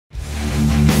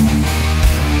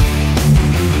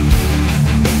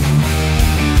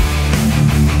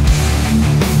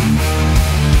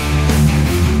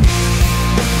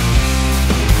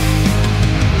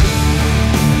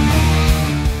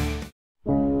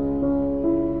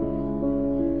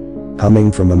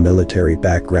Coming from a military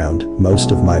background,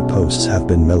 most of my posts have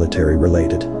been military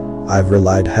related. I've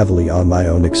relied heavily on my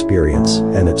own experience,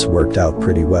 and it's worked out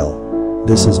pretty well.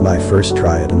 This is my first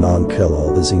try at a non-kill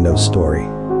all the Xeno story.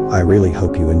 I really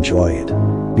hope you enjoy it.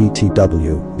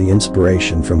 BTW, the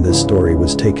inspiration from this story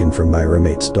was taken from my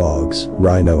roommate's dogs,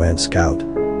 Rhino and Scout.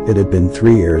 It had been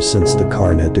 3 years since the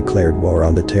Karn had declared war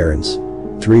on the Terrans.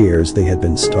 3 years they had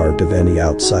been starved of any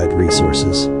outside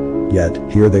resources. Yet,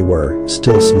 here they were,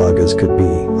 still smug as could be,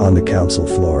 on the council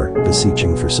floor,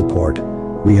 beseeching for support.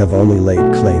 "We have only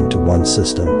laid claim to one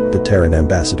system," the Terran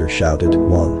ambassador shouted.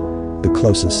 "One. The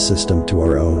closest system to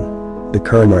our own. The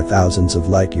Karn are thousands of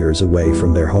light years away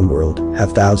from their homeworld,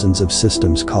 have thousands of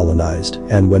systems colonized,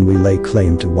 and when we lay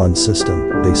claim to one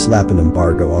system, they slap an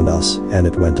embargo on us, and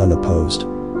it went unopposed."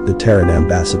 The Terran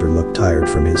ambassador looked tired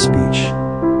from his speech.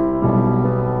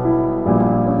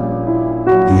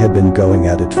 He had been going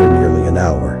at it for nearly an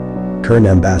hour. Karn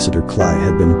Ambassador Cly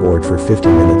had been bored for 50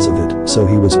 minutes of it, so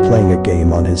he was playing a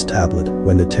game on his tablet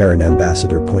when the Terran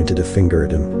ambassador pointed a finger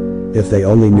at him. "If they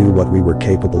only knew what we were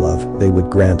capable of, they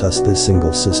would grant us this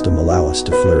single system, allow us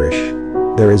to flourish.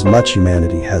 There is much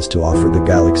humanity has to offer the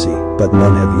galaxy, but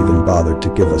none have even bothered to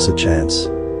give us a chance."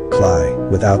 Cly,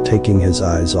 without taking his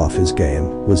eyes off his game,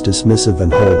 was dismissive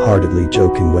and wholeheartedly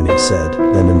joking when he said,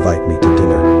 "Then invite me to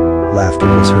dinner." Laughter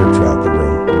was heard throughout the room.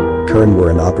 Karn were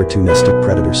an opportunistic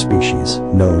predator species,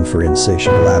 known for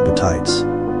insatiable appetites.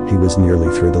 He was nearly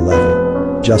through the level.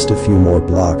 Just a few more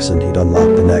blocks and he'd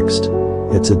unlock the next.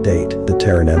 "It's a date," the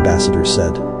Terran ambassador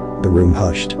said. The room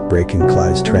hushed, breaking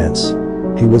Cly's trance.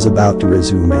 He was about to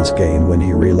resume his game when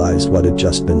he realized what had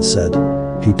just been said.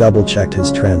 He double-checked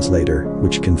his translator,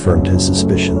 which confirmed his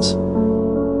suspicions.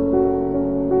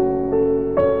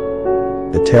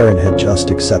 The Terran had just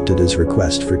accepted his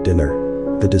request for dinner.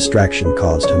 The distraction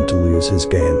caused him to lose his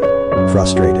game.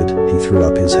 Frustrated, he threw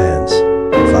up his hands.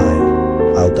 "Fine.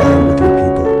 I'll dine with your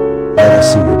people. Let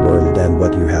us see your world and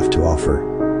what you have to offer."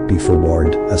 Be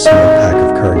forewarned, a small pack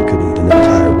of Karn could eat an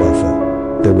entire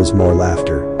Welfa. There was more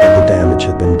laughter, but the damage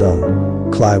had been done.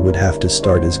 Cly would have to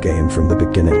start his game from the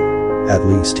beginning. At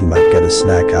least he might get a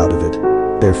snack out of it.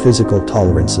 Their physical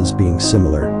tolerances being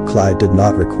similar, Cly did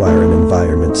not require an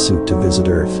environment suit to visit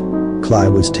Earth. Cly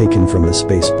was taken from the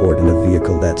spaceport in a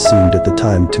vehicle that seemed at the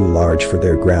time too large for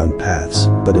their ground paths,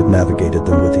 but it navigated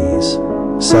them with ease.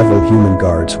 Several human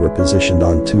guards were positioned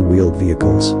on two-wheeled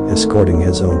vehicles, escorting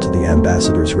his own to the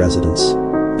ambassador's residence.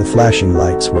 The flashing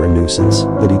lights were a nuisance,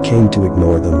 but he came to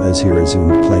ignore them as he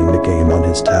resumed playing the game on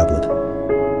his tablet.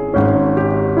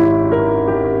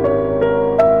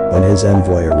 When his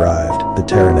envoy arrived, the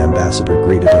Terran ambassador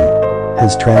greeted him.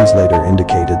 His translator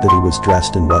indicated that he was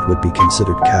dressed in what would be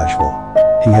considered casual.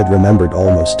 He had remembered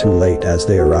almost too late as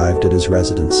they arrived at his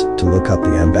residence to look up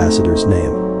the ambassador's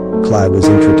name. Cly was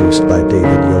introduced by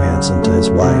David Johansson to his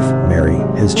wife, Mary,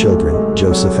 his children,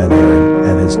 Joseph and Aaron,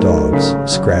 and his dogs,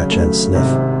 Scratch and Sniff.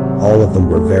 All of them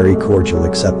were very cordial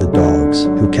except the dogs,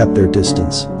 who kept their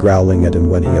distance, growling at him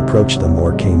when he approached them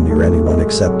or came near anyone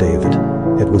except David.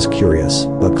 It was curious,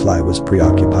 but Cly was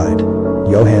preoccupied.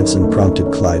 Johansson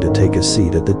prompted Cly to take a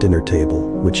seat at the dinner table,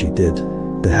 which he did.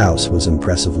 The house was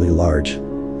impressively large.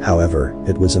 However,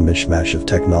 it was a mishmash of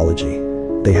technology.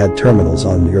 They had terminals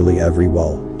on nearly every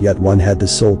wall, yet one had the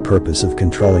sole purpose of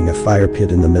controlling a fire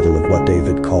pit in the middle of what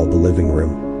David called the living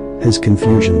room. His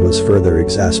confusion was further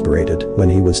exasperated when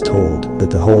he was told that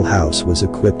the whole house was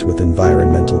equipped with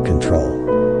environmental control.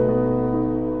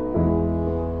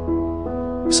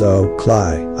 "So,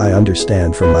 Cly, I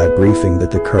understand from my briefing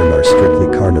that the Karn are strictly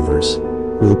carnivores.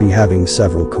 We'll be having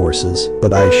several courses,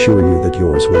 but I assure you that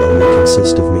yours will only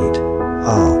consist of meat.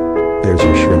 Ah, there's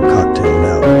your shrimp cocktail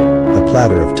now." A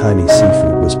platter of tiny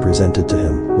seafood was presented to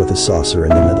him, with a saucer in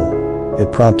the middle.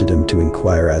 It prompted him to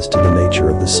inquire as to the nature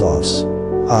of the sauce.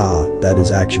 "Ah, that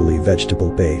is actually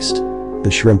vegetable-based.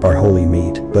 The shrimp are wholly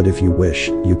meat, but if you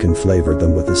wish, you can flavor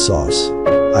them with the sauce.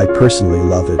 I personally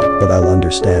love it, but I'll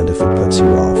understand if it puts you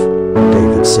off,"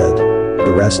 David said.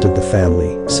 The rest of the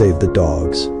family, save the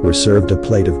dogs, were served a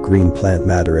plate of green plant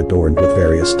matter adorned with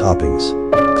various toppings.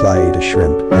 Cly ate a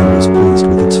shrimp and was pleased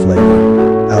with its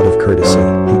flavor. Out of courtesy,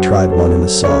 he tried one in the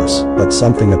sauce, but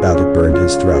something about it burned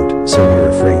his throat, so he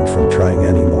refrained from trying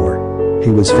any more.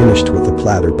 He was finished with the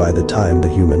platter by the time the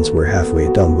humans were halfway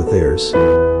done with theirs.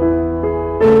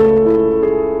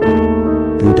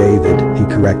 "To David," he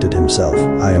corrected himself,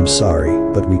 "I am sorry,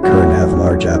 but we Karn have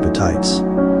large appetites.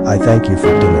 I thank you for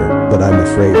dinner, but I'm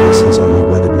afraid this has only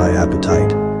whetted my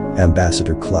appetite."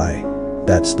 "Ambassador Cly.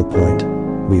 That's the point.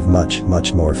 We've much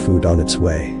more food on its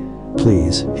way.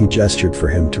 Please," he gestured for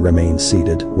him to remain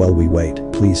seated while we wait,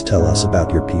 "please tell us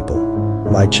about your people.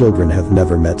 My children have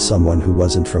never met someone who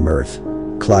wasn't from Earth.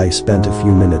 Cly spent a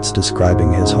few minutes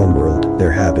describing his homeworld,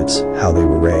 their habits, how they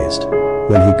were raised.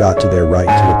 When he got to their right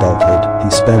to adulthood,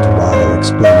 he spent a while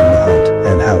explaining the hunt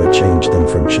and how it changed them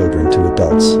from children to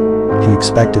adults. He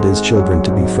expected his children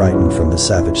to be frightened from the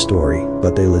savage story,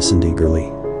 but they listened eagerly.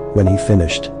 When he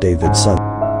finished, David's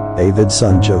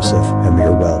son Joseph, a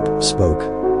mere whelp, spoke.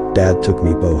 "Dad took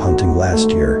me bow hunting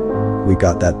last year. We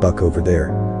got that buck over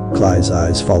there." Cly's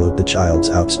eyes followed the child's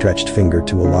outstretched finger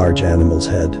to a large animal's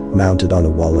head, mounted on a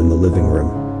wall in the living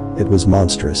room. It was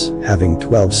monstrous, having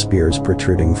 12 spears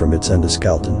protruding from its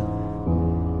endoskeleton.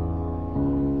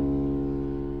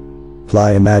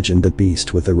 Cly imagined the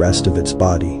beast with the rest of its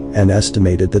body, and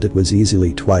estimated that it was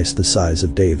easily twice the size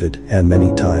of David and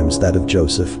many times that of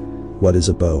Joseph. "What is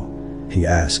a bow?" he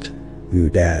asked. "Ooh,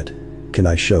 Dad. Can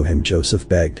I show him?" Joseph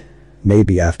begged.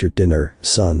 "Maybe after dinner,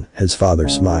 son," his father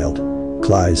smiled.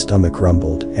 Cly's stomach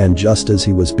rumbled, and just as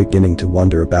he was beginning to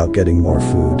wonder about getting more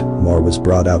food, more was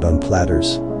brought out on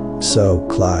platters. "So,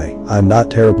 Cly, I'm not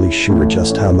terribly sure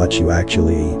just how much you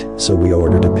actually eat, so we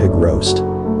ordered a pig roast.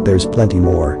 There's plenty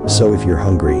more, so if you're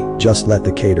hungry, just let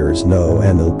the caterers know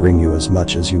and they'll bring you as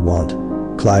much as you want."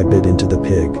 Cly bit into the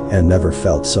pig and never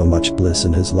felt so much bliss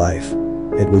in his life.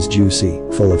 It was juicy,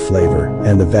 full of flavor,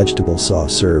 and the vegetable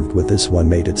sauce served with this one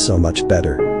made it so much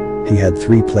better. He had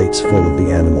 3 plates full of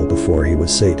the animal before he was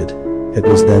sated. It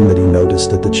was then that he noticed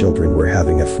that the children were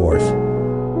having a fourth.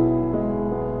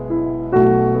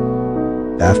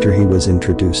 After he was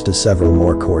introduced to several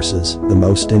more courses, the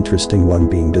most interesting one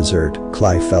being dessert,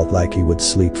 Cly felt like he would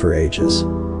sleep for ages.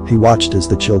 He watched as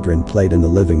the children played in the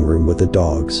living room with the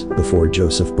dogs before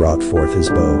Joseph brought forth his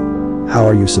bow. "How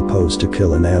are you supposed to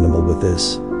kill an animal with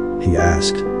this?" he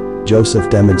asked. Joseph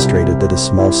demonstrated that a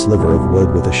small sliver of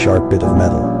wood with a sharp bit of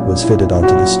metal was fitted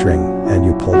onto the string, and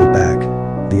you pulled it back.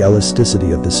 The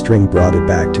elasticity of the string brought it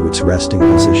back to its resting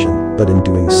position, but in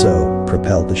doing so,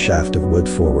 propelled the shaft of wood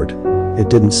forward. It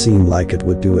didn't seem like it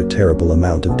would do a terrible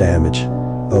amount of damage.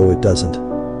 "Oh, it doesn't.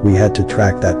 We had to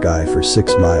track that guy for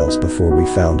 6 miles before we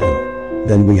found him.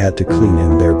 Then we had to clean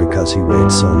him there because he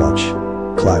weighed so much."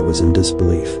 Cly was in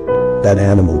disbelief. That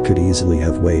animal could easily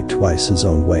have weighed twice his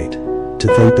own weight. To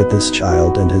think that this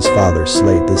child and his father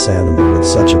slayed this animal with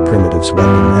such a primitive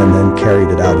weapon and then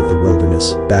carried it out of the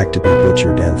wilderness, back to be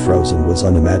butchered and frozen, was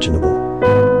unimaginable.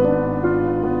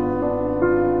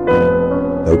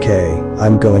 "Okay,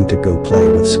 I'm going to go play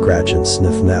with Scratch and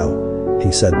Sniff now,"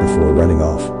 he said before running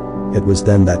off. It was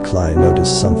then that Cly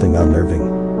noticed something unnerving.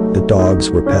 The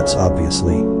dogs were pets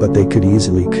obviously, but they could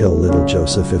easily kill little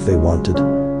Joseph if they wanted.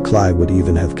 Cly would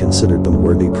even have considered them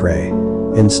worthy prey.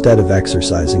 Instead of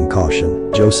exercising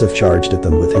caution, Joseph charged at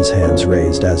them with his hands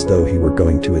raised as though he were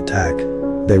going to attack.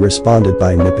 They responded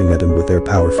by nipping at him with their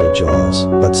powerful jaws,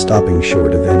 but stopping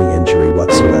short of any injury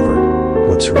whatsoever.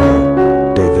 "What's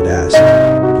wrong?" David asked.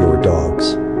 "Your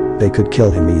dogs. They could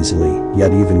kill him easily,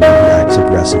 yet even when he acts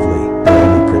aggressively, they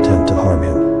only pretend to harm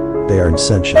him. They aren't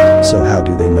sentient, so how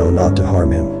do they know not to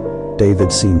harm him?"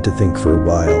 David seemed to think for a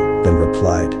while, then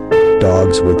replied.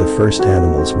 "Dogs were the first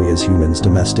animals we as humans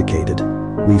domesticated.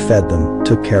 We fed them,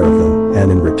 took care of them,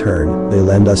 and in return, they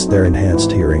lend us their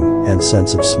enhanced hearing and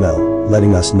sense of smell,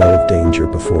 letting us know of danger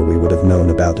before we would have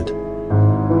known about it.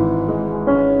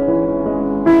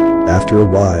 After a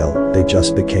while, they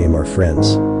just became our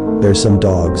friends. There's some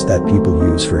dogs that people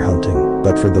use for hunting,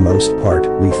 but for the most part,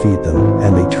 we feed them,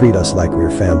 and they treat us like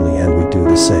we're family and we do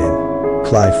the same."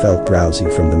 Cly felt drowsy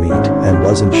from the meat and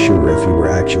wasn't sure if he were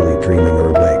actually dreaming or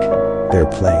awake. "They're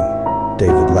playing."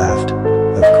 David laughed.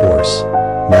 "Of course.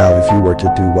 Now if you were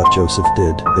to do what Joseph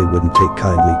did, they wouldn't take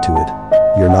kindly to it.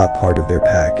 You're not part of their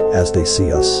pack, as they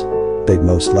see us. They'd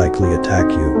most likely attack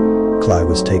you." Cly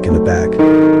was taken aback.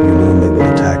 "You mean they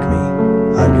would attack me?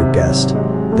 I'm your guest.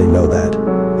 They know that.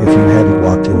 If you hadn't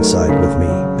walked inside with me,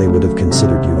 they would have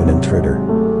considered you an intruder.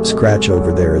 Scratch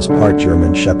over there is part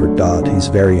German Shepherd. He's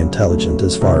very intelligent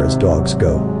as far as dogs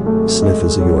go. Sniff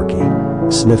is a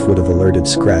Yorkie. Sniff would have alerted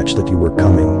Scratch that you were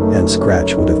coming, and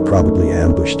Scratch would have probably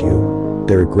ambushed you.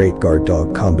 They're a great guard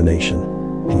dog combination,"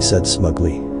 he said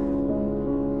smugly.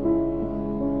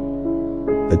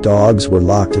 The dogs were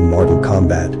locked in mortal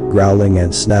combat, growling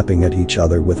and snapping at each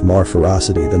other with more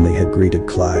ferocity than they had greeted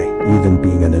Cly, even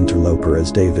being an interloper,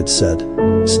 as David said.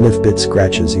 Sniff bit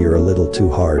Scratch's ear a little too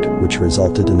hard, which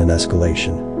resulted in an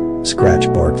escalation.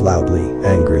 Scratch barked loudly,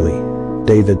 angrily.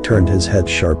 David turned his head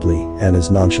sharply and as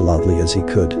nonchalantly as he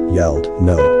could, yelled,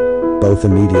 "No." Both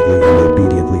immediately and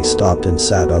obediently stopped and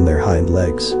sat on their hind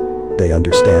legs. "They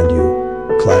understand you?"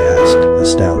 Cly asked,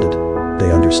 astounded. "They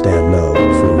understand no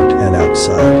food and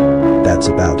outside. That's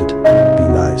about it. Be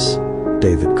nice,"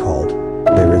 David called.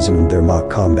 They resumed their mock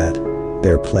combat.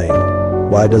 They're playing.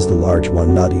 Why does the large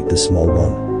one not eat the small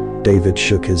one? David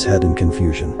shook his head in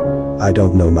confusion. I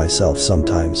don't know myself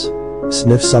sometimes.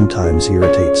 Sniff sometimes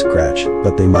irritates Scratch,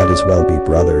 but they might as well be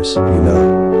brothers, you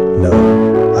know.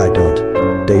 No, I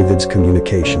don't. David's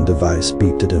communication device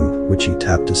beeped at him, which he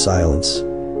tapped to silence.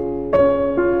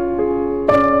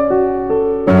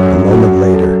 A moment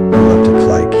later, he looked at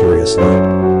Clyde curiously.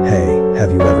 Hey,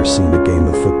 have you ever seen a game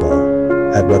of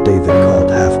football? At what David called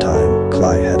halftime,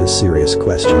 Clyde had a serious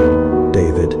question.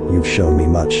 David, you've shown me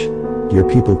much. Your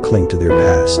people cling to their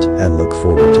past and look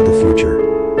forward to the future.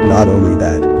 Not only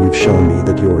that, you've shown me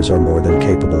that yours are more than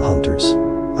capable hunters.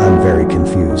 I'm very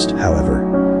confused,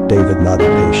 however. David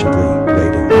nodded patiently,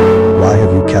 waiting. Why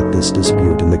have you kept this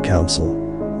dispute in the council?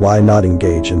 Why not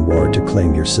engage in war to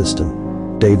claim your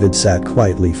system? David sat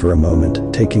quietly for a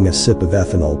moment, taking a sip of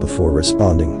ethanol before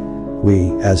responding.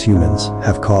 We, as humans,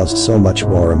 have caused so much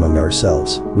war among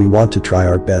ourselves. We want to try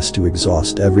our best to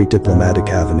exhaust every diplomatic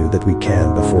avenue that we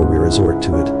can before we resort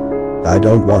to it. I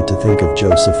don't want to think of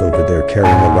Joseph over there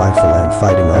carrying a rifle and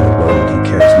fighting on a world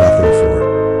he cares nothing for.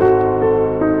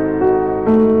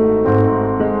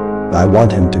 I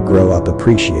want him to grow up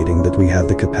appreciating that we have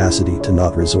the capacity to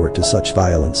not resort to such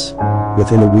violence.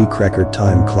 Within a week record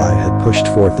time, Clyde had pushed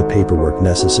forth the paperwork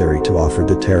necessary to offer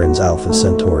the Terrans Alpha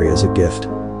Centauri as a gift.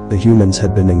 The humans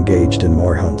had been engaged in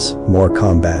more hunts, more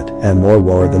combat, and more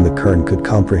war than the Kern could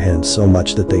comprehend, so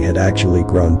much that they had actually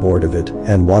grown bored of it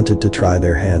and wanted to try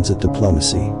their hands at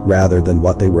diplomacy rather than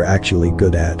what they were actually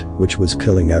good at, which was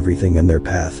killing everything in their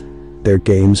path. Their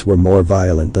games were more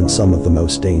violent than some of the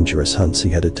most dangerous hunts he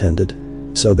had attended.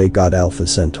 So they got Alpha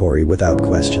Centauri without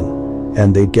question.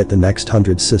 And they'd get the next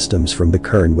 100 systems from the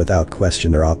Kern without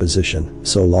question or opposition,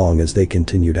 so long as they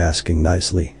continued asking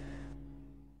nicely.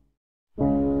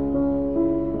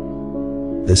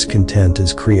 This content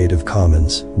is Creative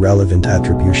Commons. Relevant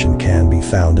attribution can be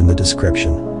found in the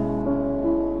description.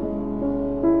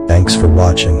 Thanks for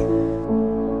watching.